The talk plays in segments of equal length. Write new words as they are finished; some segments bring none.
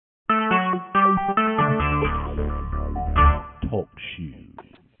Shoes.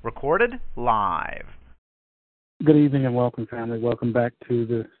 Recorded live. Good evening and welcome, family. Welcome back to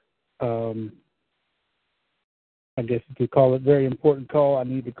this, I guess you could call it, very important call. I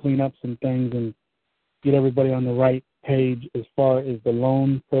need to clean up some things and get everybody on the right page as far as the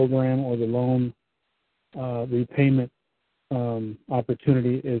loan program or the loan repayment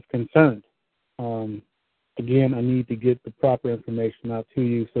opportunity is concerned. Again, I need to get the proper information out to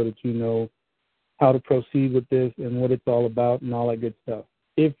you so that you know how to proceed with this and what it's all about and all that good stuff.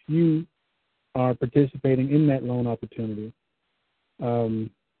 If you are participating in that loan opportunity,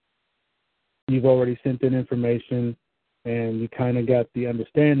 you've already sent in information and you kind of got the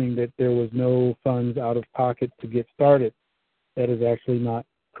understanding that there was no funds out of pocket to get started. That is actually not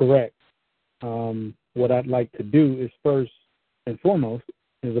correct. What I'd like to do is first and foremost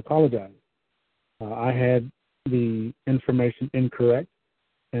is apologize. I had the information incorrect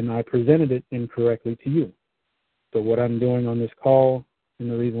and I presented it incorrectly to you. So what I'm doing on this call,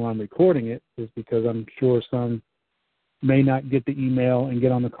 and the reason why I'm recording it, is because I'm sure some may not get the email and get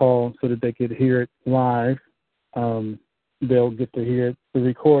on the call so that they could hear it live. They'll get to hear the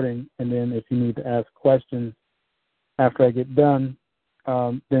recording, and then if you need to ask questions after I get done,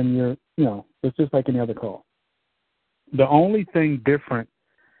 then it's just like any other call. The only thing different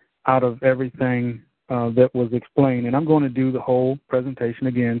out of everything that was explained, and I'm going to do the whole presentation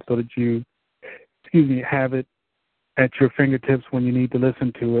again so that you, have it at your fingertips when you need to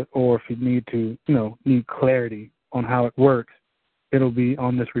listen to it, or if you need to, need clarity on how it works, it'll be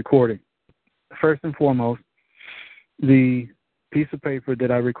on this recording. First and foremost, the piece of paper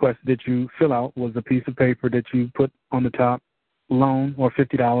that I requested that you fill out was a piece of paper that you put on the top, loan or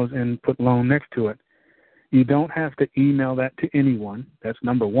 $50, and put loan next to it. You don't have to email that to anyone. That's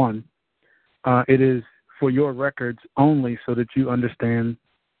number one. It is for your records only so that you understand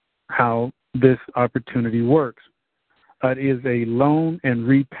how this opportunity works. It is a loan and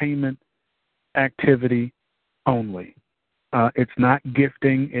repayment activity only. It's not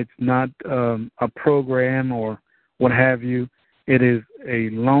gifting. It's not a program or what have you. It is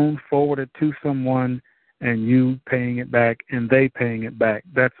a loan forwarded to someone and you paying it back and they paying it back.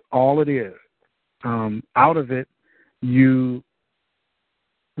 That's all it is. Out of it, you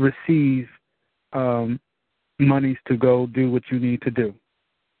receive monies to go do what you need to do.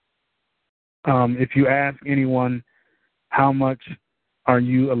 If you ask anyone how much are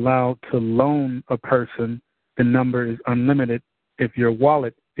you allowed to loan a person, the number is unlimited if your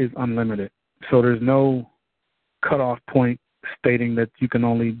wallet is unlimited. So there's no cutoff point stating that you can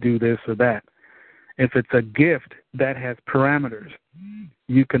only do this or that. If it's a gift, that has parameters.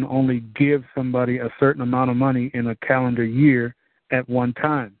 You can only give somebody a certain amount of money in a calendar year at one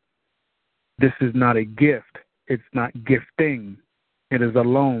time. This is not a gift. It's not gifting. It is a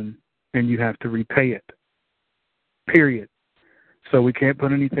loan, and you have to repay it, period. So we can't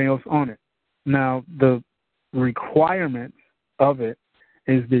put anything else on it. Now, the requirements of it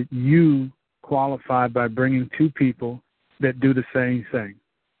is that you qualify by bringing two people that do the same thing.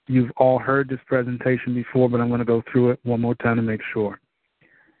 You've all heard this presentation before, but I'm going to go through it one more time to make sure.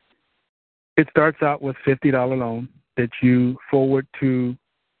 It starts out with $50 loan that you forward to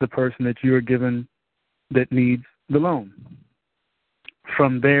the person that you are given that needs the loan.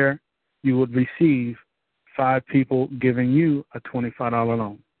 From there, you would receive 5 people giving you a $25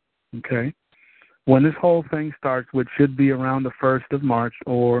 loan. Okay? When this whole thing starts, which should be around the 1st of March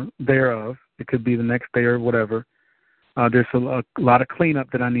or thereof, it could be the next day or whatever, there's a lot of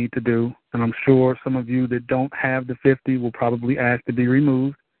cleanup that I need to do, and I'm sure some of you that don't have the 50 will probably ask to be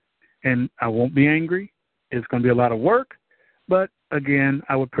removed, and I won't be angry. It's going to be a lot of work, but again,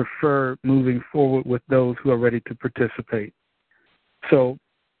 I would prefer moving forward with those who are ready to participate. So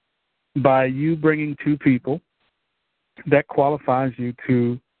by you bringing 2 people, that qualifies you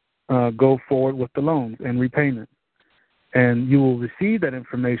to go forward with the loans and repayment. And you will receive that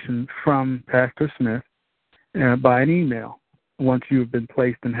information from Pastor Smith by an email once you have been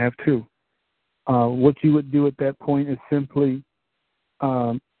placed and have 2. What you would do at that point is simply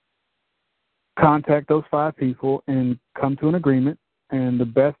contact those 5 people and come to an agreement. And the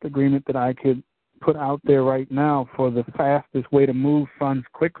best agreement that I could put out there right now for the fastest way to move funds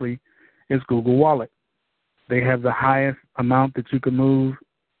quickly is Google Wallet. They have the highest amount that you can move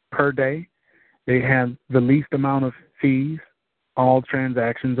per day. They have the least amount of fees. All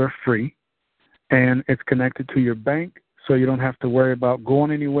transactions are free. And it's connected to your bank, so you don't have to worry about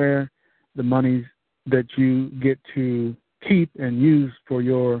going anywhere. The monies that you get to keep and use for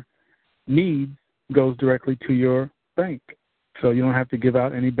your needs goes directly to your bank. So you don't have to give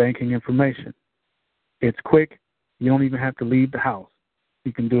out any banking information. It's quick. You don't even have to leave the house.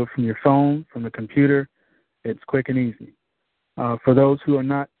 You can do it from your phone, from the computer. It's quick and easy. For those who are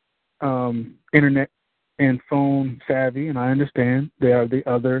not internet and phone savvy, and I understand, there are the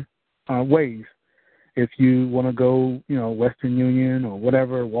other ways. If you want to go, Western Union or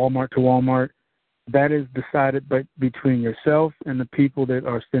whatever, Walmart to Walmart, that is decided between yourself and the people that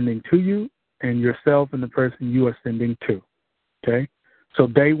are sending to you, and yourself and the person you are sending to. Okay? So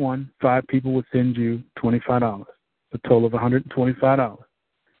day one, 5 people would send you $25, a total of $125.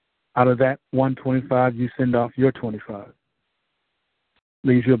 Out of that $125, you send off your $25.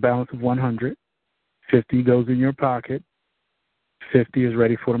 Leaves you a balance of $100. $50 goes in your pocket. $50 is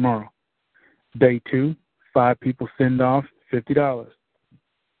ready for tomorrow. Day 2, 5 people send off $50.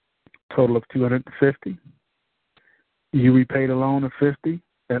 Total of $250. You repay the loan of $50.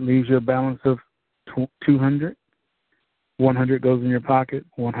 That leaves you a balance of $200. $100 goes in your pocket.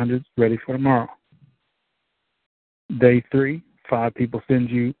 $100 is ready for tomorrow. Day 3, 5 people send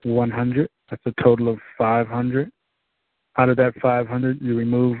you $100. That's a total of $500. Out of that $500, you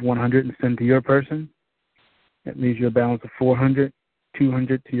remove $100 and send to your person. That leaves you a balance of $400.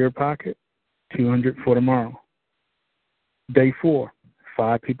 $200 to your pocket. $200 for tomorrow. Day 4,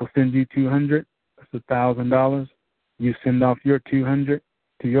 5 people send you $200. That's $1,000. You send off your $200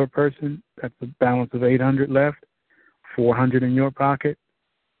 to your person. That's a balance of $800 left. $400 in your pocket.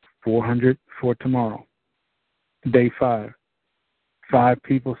 $400 for tomorrow. Day 5, 5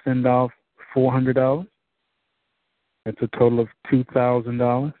 people send off $400. That's a total of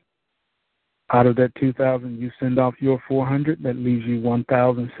 $2,000. Out of that $2,000, you send off your $400. That leaves you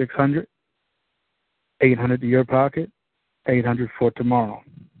 $1,600. $800 to your pocket. $800 for tomorrow.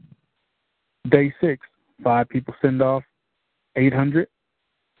 Day 6, 5 people send off $800.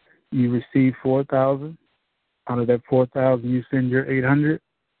 You receive $4,000. Out of that $4,000, you send your $800.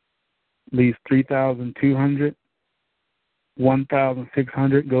 Leaves $3,200.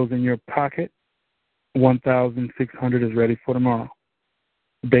 $1,600 goes in your pocket. $1,600 is ready for tomorrow.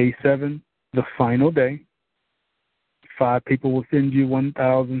 Day 7, the final day, 5 people will send you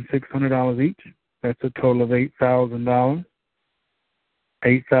 $1,600 each. That's a total of $8,000.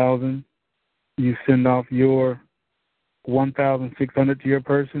 $8,000. You send off your $1,600 to your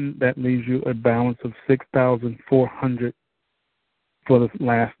person. That leaves you a balance of $6,400 for the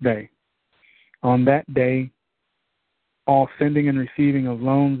last day. On that day, all sending and receiving of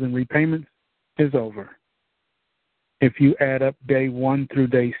loans and repayments is over. If you add up day 1 through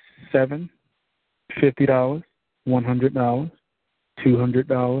day 7, $50, $100,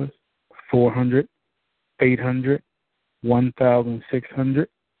 $200, $400, $800, $1,600,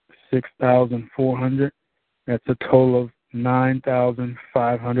 $6,400. That's a total of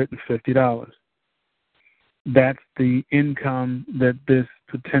 $9,550. That's the income that this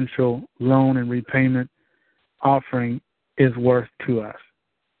potential loan and repayment offering is worth to us,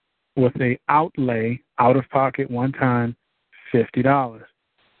 with a outlay, out of pocket one time, $50.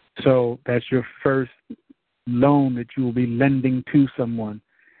 So that's your first loan that you will be lending to someone.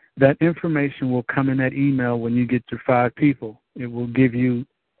 That information will come in that email when you get your 5 people. It will give you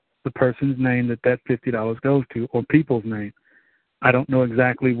the person's name that $50 goes to, or people's name. I don't know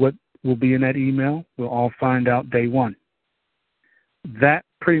exactly what will be in that email. We'll all find out day 1. That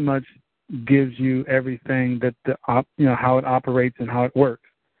pretty much gives you everything that how it operates and how it works.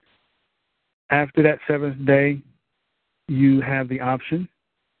 After that 7th day, you have the option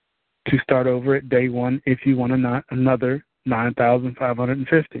to start over at day 1 if you want another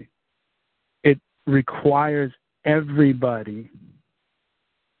 $9,550. It requires everybody,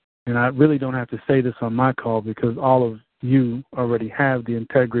 and I really don't have to say this on my call because all of you already have the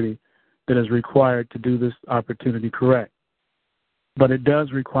integrity that is required to do this opportunity correct. But it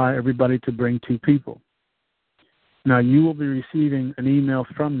does require everybody to bring 2 people. Now, you will be receiving an email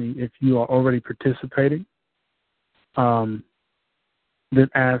from me if you are already participating that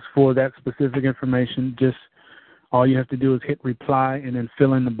asks for that specific information. Just all you have to do is hit reply and then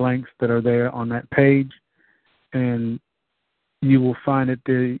fill in the blanks that are there on that page. And you will find that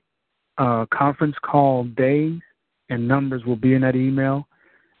the conference call days and numbers will be in that email.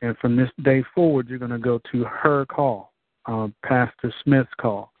 And from this day forward, you're going to go to her call, Pastor Smith's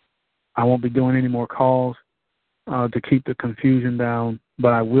call. I won't be doing any more calls to keep the confusion down,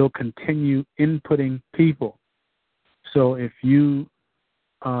 but I will continue inputting people. So if you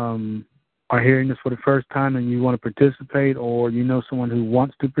are hearing this for the first time and you want to participate, or you know someone who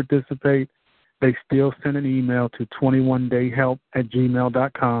wants to participate, they still send an email to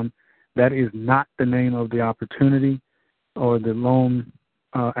 21dayhelp@gmail.com. That is not the name of the opportunity or the loan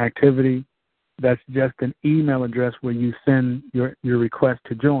activity. That's just an email address where you send your request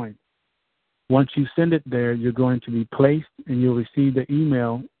to join. Once you send it there, you're going to be placed and you'll receive the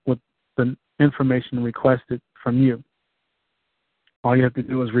email with the information requested from you. All you have to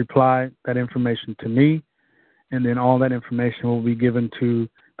do is reply that information to me, and then all that information will be given to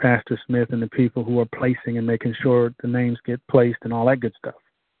Pastor Smith and the people who are placing and making sure the names get placed and all that good stuff.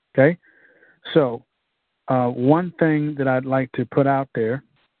 Okay? So one thing that I'd like to put out there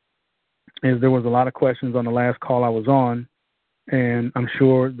is there was a lot of questions on the last call I was on, and I'm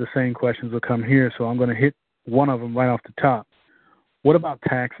sure the same questions will come here, so I'm going to hit one of them right off the top. What about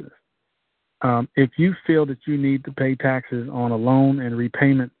taxes? If you feel that you need to pay taxes on a loan and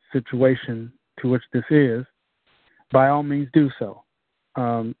repayment situation to which this is, by all means do so.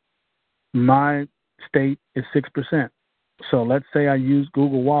 My state is 6%. So let's say I used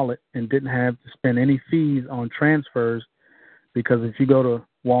Google Wallet and didn't have to spend any fees on transfers, because if you go to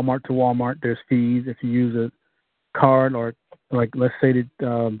Walmart, there's fees. If you use a card, or like let's say that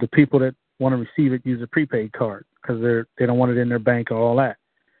the people that want to receive it use a prepaid card because they don't want it in their bank or all that,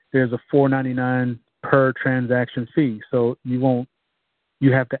 there's a $4.99 per transaction fee. So you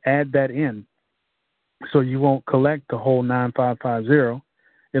have to add that in. So you won't collect the whole 9,550.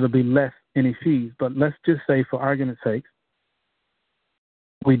 It'll be less any fees. But let's just say, for argument's sake,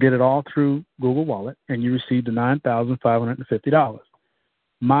 we did it all through Google Wallet, and you received the $9,550.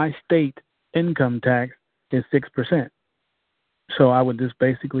 My state income tax is 6%. So I would just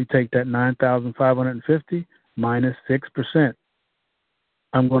basically take that $9,550 minus 6%.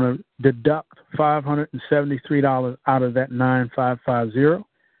 I'm going to deduct $573 out of that $9,550,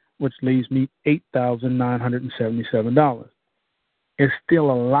 which leaves me $8,977. It's still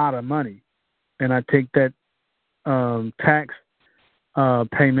a lot of money, and I take that tax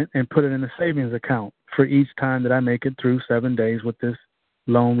payment and put it in a savings account for each time that I make it through 7 days with this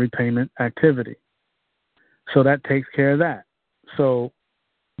loan repayment activity. So that takes care of that. So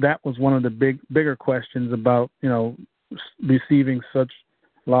that was one of the bigger questions about, receiving such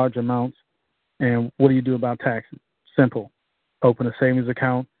large amounts, and what do you do about taxes? Simple. Open a savings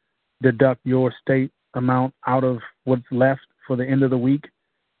account, deduct your state amount out of what's left for the end of the week,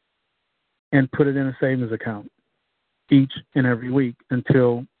 and put it in a savings account each and every week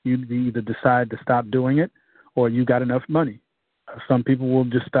until you either decide to stop doing it or you got enough money. Some people will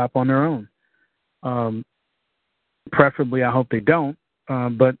just stop on their own. Preferably, I hope they don't,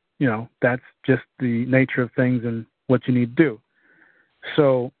 but, that's just the nature of things and what you need to do.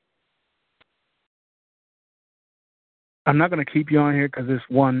 So I'm not going to keep you on here because this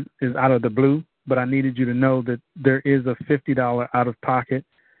one is out of the blue, but I needed you to know that there is a $50 out-of-pocket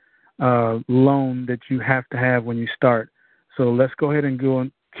loan that you have to have when you start. So let's go ahead and go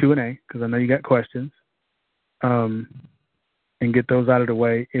on Q&A, because I know you got questions, and get those out of the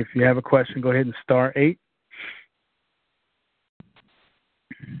way. If you have a question, go ahead and *8,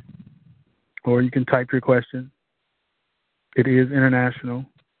 or you can type your question. It is international.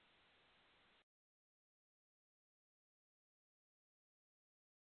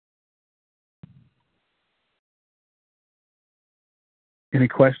 Any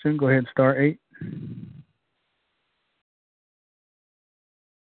question? Go ahead and *8.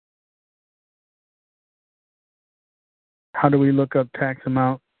 How do we look up tax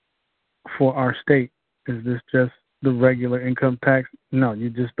amount for our state? Is this just the regular income tax? No, you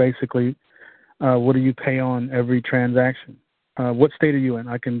just basically, what do you pay on every transaction? What state are you in?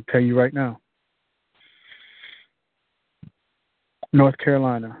 I can tell you right now. North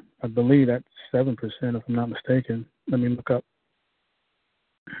Carolina. I believe that's 7%, if I'm not mistaken. Let me look up.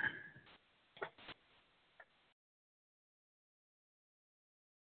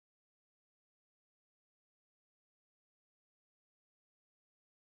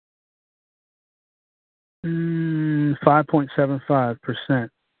 Mm, 5.75%.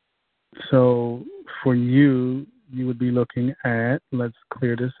 So for you would be looking at, let's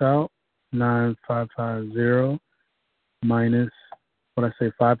clear this out, 9,550 minus, what I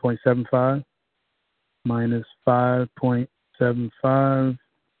say, 5.75 minus 5.75.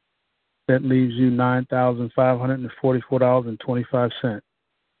 That leaves you $9,544.25.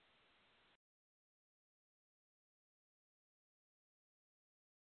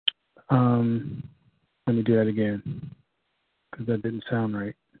 Let me do that again, because that didn't sound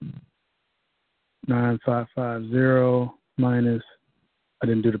right. 9,550 minus, I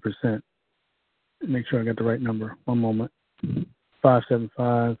didn't do the percent. Make sure I got the right number. One moment.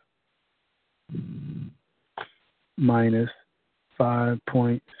 575 minus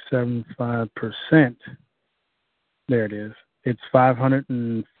 5.75%. There it is. It's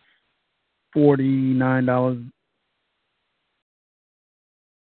 $549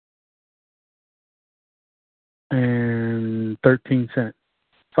 and 13 cents.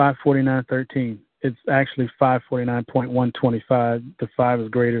 549.13. It's actually 549.125. The 5 is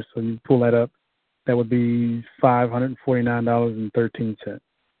greater, so you pull that up. That would be $549.13.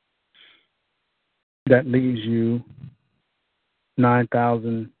 That leaves you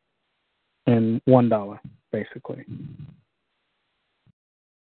 $9,001, basically.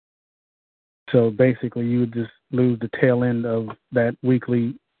 So basically, you would just lose the tail end of that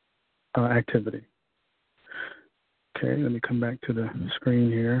weekly activity. Okay, let me come back to the screen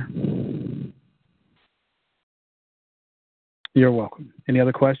here. You're welcome. Any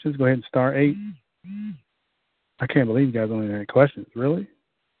other questions? Go ahead and star 8. I can't believe you guys only had questions. Really?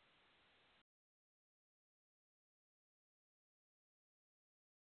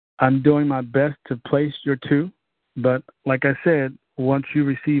 I'm doing my best to place your 2, but like I said, once you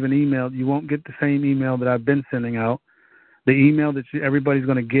receive an email, you won't get the same email that I've been sending out. The email that everybody's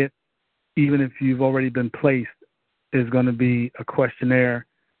going to get, even if you've already been placed, is going to be a questionnaire,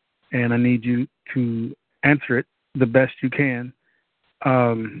 and I need you to answer it the best you can.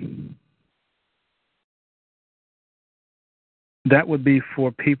 That would be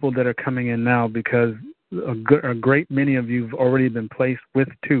for people that are coming in now, because a great many of you have already been placed with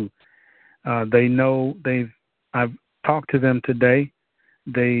 2. They know I've talked to them today.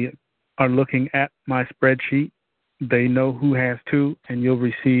 They are looking at my spreadsheet. They know who has 2, and you'll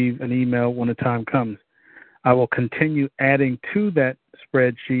receive an email when the time comes. I will continue adding to that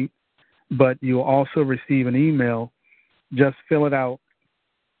spreadsheet, but you'll also receive an email. Just fill it out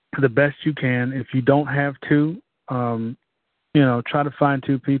the best you can. If you don't have 2, try to find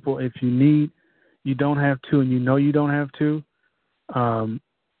 2 people. If you don't have 2 and you know you don't have 2, I'll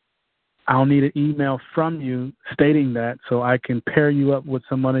need an email from you stating that, so I can pair you up with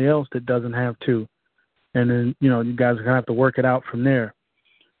somebody else that doesn't have 2. And then, you guys are going to have to work it out from there.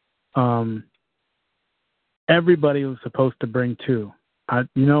 Everybody was supposed to bring 2.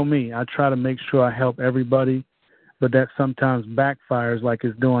 You know me, I try to make sure I help everybody, but that sometimes backfires like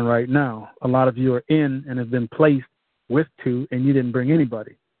it's doing right now. A lot of you are in and have been placed with 2, and you didn't bring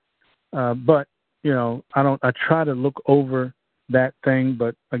anybody. But, I try to look over that thing,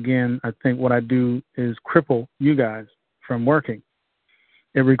 but again, I think what I do is cripple you guys from working.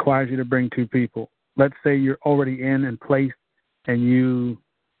 It requires you to bring 2 people. Let's say you're already in and placed and you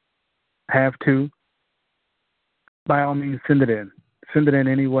have 2. By all means, send it in. Send it in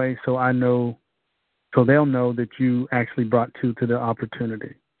anyway, so they'll know that you actually brought 2 to the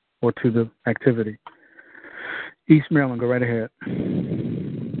opportunity or to the activity. East Maryland, go right ahead.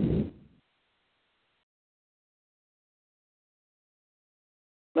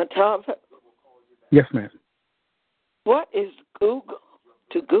 Muntavo? Yes, ma'am. What is Google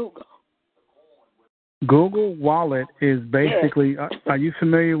to Google? Google Wallet is basically, yes. Are you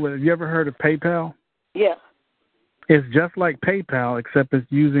familiar with, have you ever heard of PayPal? Yeah. It's just like PayPal, except it's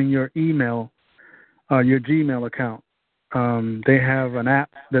using your email, your Gmail account. They have an app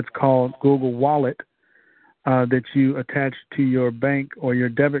that's called Google Wallet that you attach to your bank or your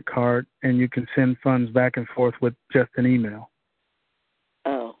debit card, and you can send funds back and forth with just an email.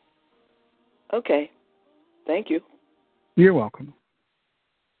 Oh. Okay. Thank you. You're welcome.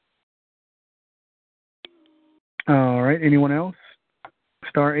 All right. Anyone else?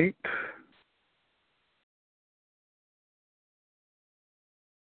 Star 8.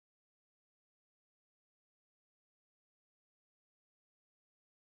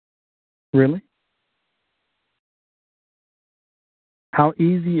 Really? How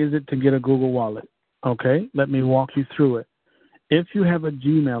easy is it to get a Google Wallet? Okay, let me walk you through it. If you have a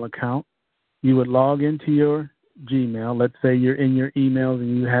Gmail account, you would log into your Gmail. Let's say you're in your emails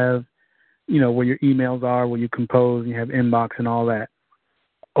and you have, where your emails are, where you compose, and you have inbox and all that.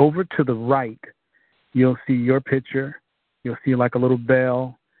 Over to the right, you'll see your picture. You'll see like a little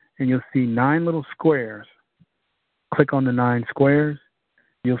bell, and you'll see 9 little squares. Click on the 9 squares.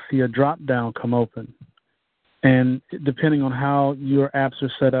 You'll see a drop-down come open. And depending on how your apps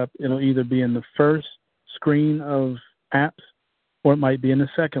are set up, it'll either be in the first screen of apps or it might be in the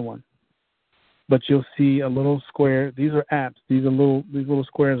second one. But you'll see a little square. These are apps. These little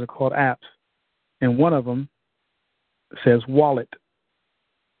squares are called apps. And one of them says wallet.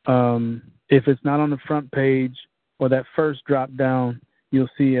 If it's not on the front page or that first drop down, you'll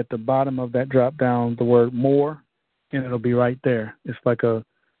see at the bottom of that drop down the word more, and it'll be right there. It's like a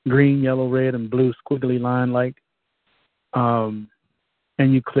green, yellow, red, and blue squiggly line like. And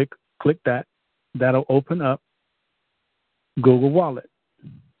you click that. That'll open up Google Wallet.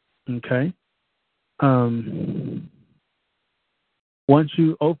 Okay. Once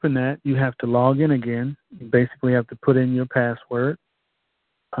you open that, you have to log in again. You basically have to put in your password.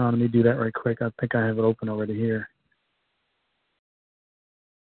 Let me do that right quick. I think I have it open already here.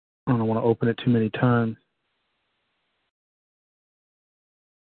 I don't want to open it too many times.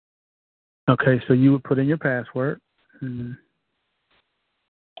 Okay, so you would put in your password.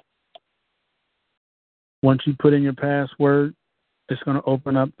 Once you put in your password, it's going to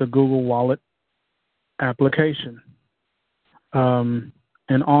open up the Google Wallet application. And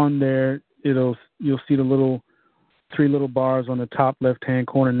on there, you'll see the three little bars on the top left-hand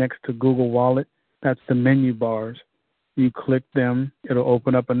corner next to Google Wallet. That's the menu bars. You click them, it'll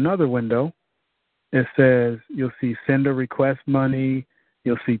open up another window. It says you'll see sender request money,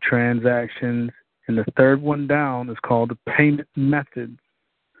 you'll see transactions, and the third one down is called the payment methods.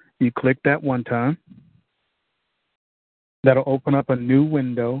 You click that one time. That'll open up a new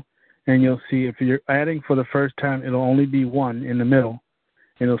window, and you'll see if you're adding for the first time, it'll only be one in the middle.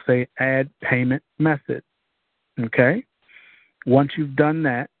 It'll say add payment method. Okay? Once you've done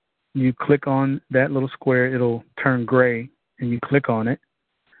that, you click on that little square. It'll turn gray, and you click on it.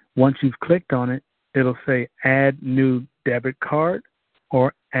 Once you've clicked on it, it'll say add new debit card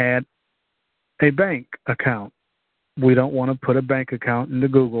or add a bank account. We don't want to put a bank account into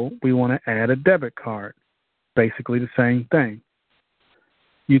Google. We want to add a debit card. Basically the same thing.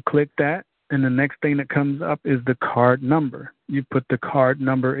 You click that, and the next thing that comes up is the card number. You put the card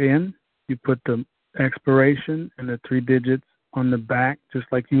number in, you put the expiration and the 3 digits on the back, just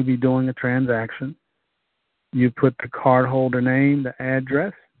like you'd be doing a transaction. You put the cardholder name, the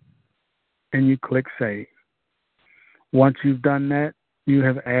address, and you click Save. Once you've done that, you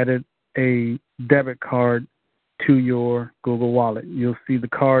have added a debit card to your Google Wallet. You'll see the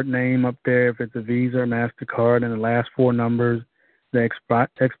card name up there if it's a Visa or MasterCard, and the last 4 numbers, the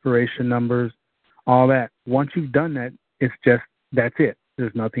expiration numbers, all that. Once you've done that, that's it.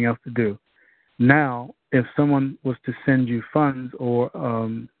 There's nothing else to do. Now, if someone was to send you funds or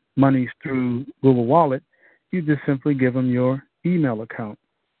monies through Google Wallet, you just simply give them your email account.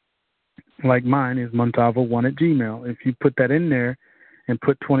 Like mine is Muntavo1@gmail. If you put that in there and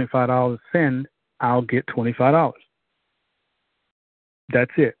put $25 send, I'll get $25.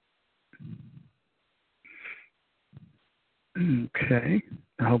 That's it. Okay,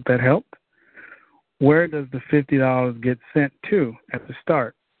 I hope that helped. Where does the $50 get sent to at the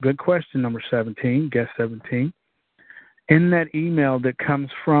start? Good question, number 17, guess 17. In that email that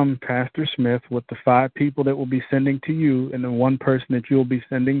comes from Pastor Smith with the 5 people that will be sending to you and the 1 person that you'll be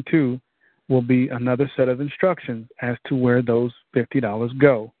sending to will be another set of instructions as to where those $50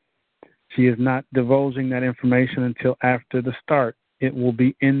 go. She is not divulging that information until after the start. It will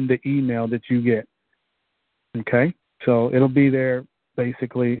be in the email that you get. Okay? So it'll be there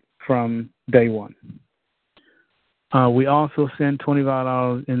basically from day one. We also send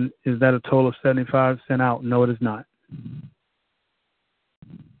 $25 in. Is that a total of 75 sent out? No, it is not.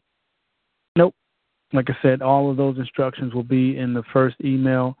 Nope. Like I said, all of those instructions will be in the first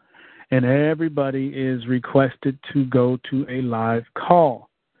email, and everybody is requested to go to a live call.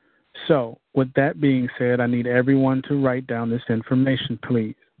 So, with that being said, I need everyone to write down this information,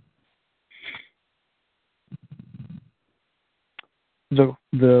 please. The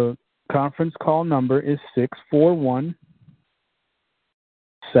conference call number is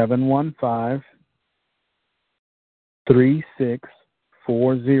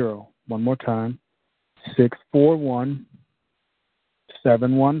 641-715-3640. One more time,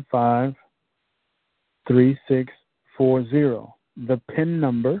 641-715-3640. The PIN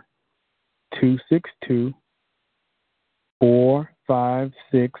number, 262-456#.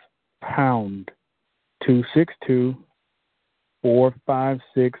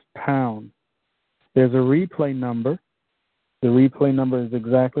 262-456#. There's a replay number. The replay number is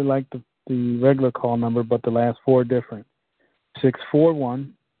exactly like the regular call number, but the last 4 are different.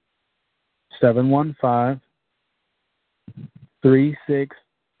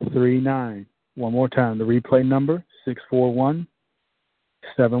 641-715-3639. One more time. The replay number,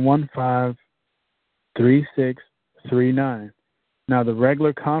 641-715-3639. Now, the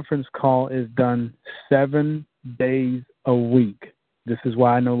regular conference call is done 7 days a week. This is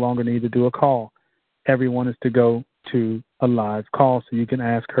why I no longer need to do a call. Everyone is to go to a live call so you can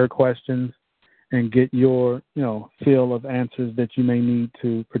ask her questions and get your, fill of answers that you may need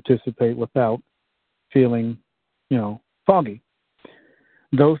to participate without feeling, foggy.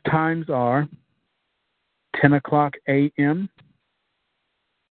 Those times are 10 o'clock a.m.,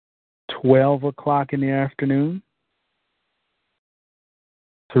 12 o'clock in the afternoon,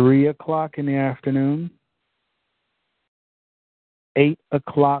 3 o'clock in the afternoon, 8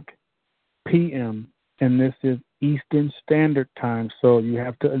 o'clock p.m., and this is Eastern Standard Time, so you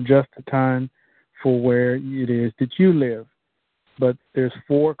have to adjust the time for where it is that you live. But there's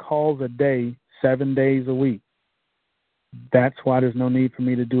 4 calls a day, 7 days a week. That's why there's no need for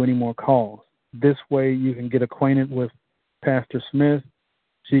me to do any more calls. This way you can get acquainted with Pastor Smith,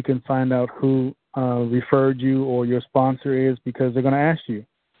 She can find out who referred you or your sponsor is, because they're going to ask you.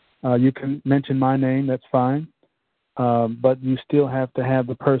 You can mention my name, that's fine, but you still have to have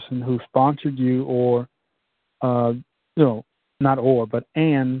the person who sponsored you, or, not or, but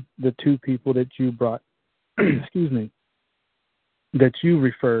and the two people that you brought, excuse me, that you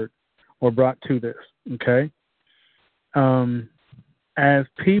referred or brought to this, okay? As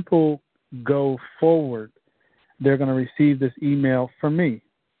people go forward, they're going to receive this email from me.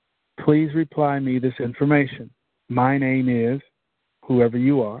 Please reply me this information. My name is whoever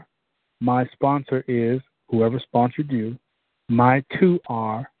you are. My sponsor is whoever sponsored you. My two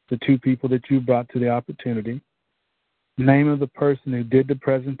are the two people that you brought to the opportunity. Name of the person who did the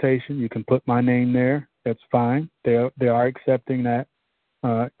presentation. You can put my name there. That's fine. They are accepting that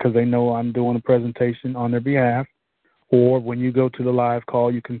because they know I'm doing a presentation on their behalf. Or when you go to the live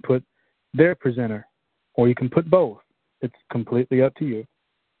call, you can put their presenter, or you can put both. It's completely up to you.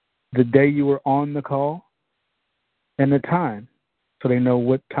 The day you were on the call and the time, so they know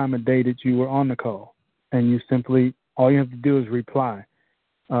what time of day that you were on the call. And you simply, all you have to do is reply.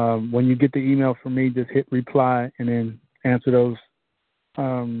 When you get the email from me, just hit reply and then answer those,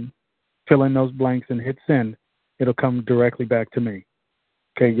 fill in those blanks and hit send. It'll come directly back to me.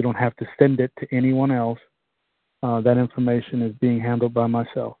 Okay, you don't have to send it to anyone else. That information is being handled by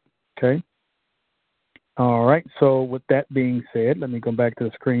myself. Okay? All right, so with that being said, let me go back to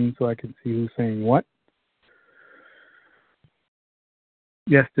the screen so I can see who's saying what.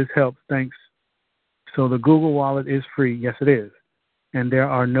 Yes, this helps. Thanks. So the Google Wallet is free. Yes, it is. And there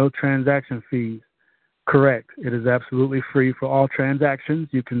are no transaction fees. Correct. It is absolutely free for all transactions.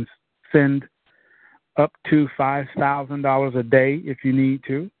 You can send up to $5,000 a day if you need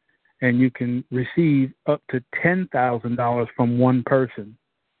to, and you can receive up to $10,000 from one person.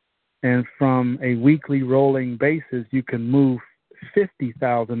 And from a weekly rolling basis, you can move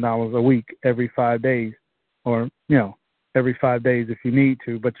 $50,000 a week every 5 days, or, every 5 days if you need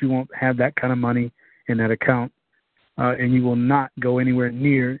to, but you won't have that kind of money in that account. And you will not go anywhere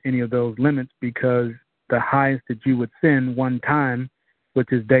near any of those limits, because the highest that you would send one time,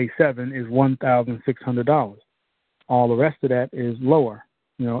 which is day 7, is $1,600. All the rest of that is lower,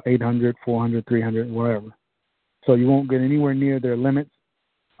 $800, $400, $300, whatever. So you won't get anywhere near their limits.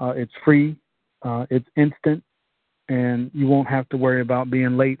 It's free, it's instant, and you won't have to worry about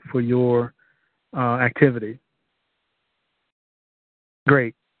being late for your activity.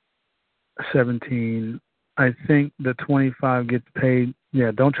 Great. 17. I think the 25 gets paid.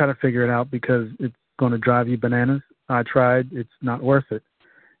 Yeah, don't try to figure it out, because it's going to drive you bananas. I tried. It's not worth it.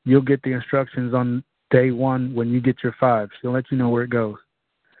 You'll get the instructions on day 1 when you get your 5. She'll let you know where it goes.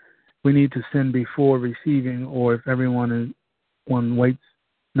 We need to send before receiving, or if everyone waits,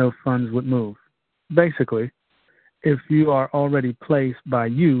 no funds would move. Basically, if you are already placed by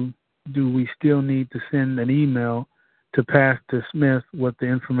you, do we still need to send an email to Pastor Smith with the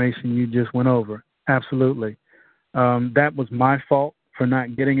information you just went over? Absolutely. That was my fault for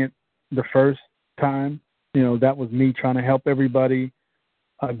not getting it the first time. That was me trying to help everybody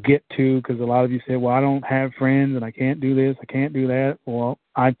get to, because a lot of you said, well, I don't have friends and I can't do this, I can't do that. Well,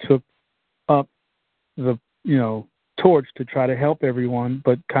 I took up the, torch to try to help everyone,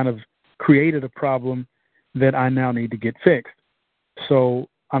 but kind of created a problem that I now need to get fixed. So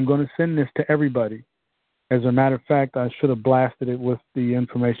I'm going to send this to everybody. As a matter of fact, I should have blasted it with the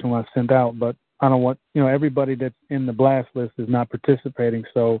information when I sent out, but I don't want, everybody that's in the blast list is not participating.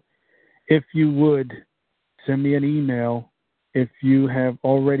 So if you would send me an email if you have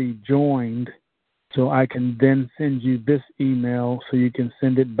already joined, so I can then send you this email so you can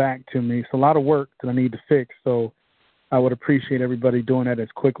send it back to me. It's a lot of work that I need to fix, so I would appreciate everybody doing that as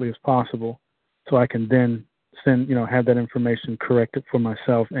quickly as possible, so I can then send, have that information corrected for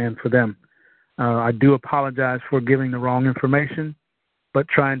myself and for them. I do apologize for giving the wrong information, but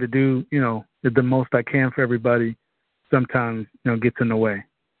trying to do, the most I can for everybody sometimes, gets in the way.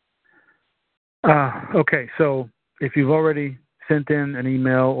 Okay, so if you've already sent in an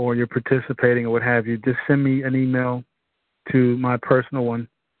email or you're participating or what have you, just send me an email to my personal one.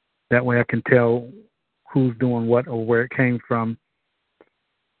 That way I can tell who's doing what or where it came from.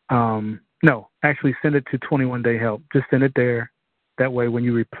 No, actually send it to 21 Day Help. Just send it there. That way when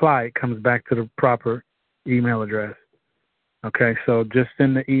you reply, it comes back to the proper email address. Okay, so just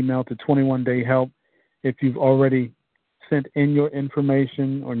send the email to 21 Day Help. If you've already sent in your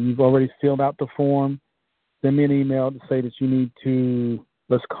information or you've already filled out the form, send me an email to say that you need to,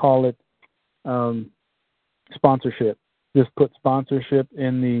 let's call it sponsorship. Just put sponsorship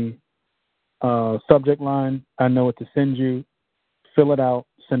in the subject line. I know what to send you. Fill it out,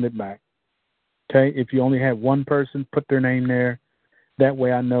 send it back. Okay, if you only have one person, put their name there. That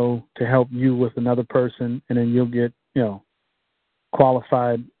way I know to help you with another person, and then you'll get,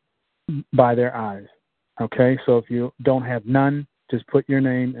 qualified by their eyes. Okay? So if you don't have none, just put your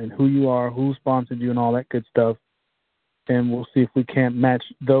name and who you are, who sponsored you, and all that good stuff, and we'll see if we can't match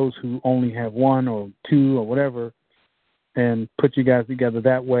those who only have one or two or whatever, and put you guys together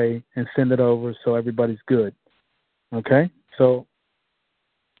that way and send it over so everybody's good. Okay? So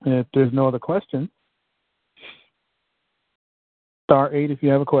if there's no other questions, *8 if you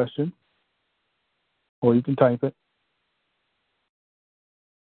have a question, or you can type it.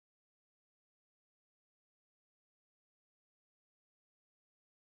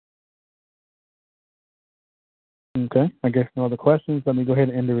 Okay, I guess no other questions. Let me go ahead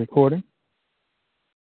and end the recording.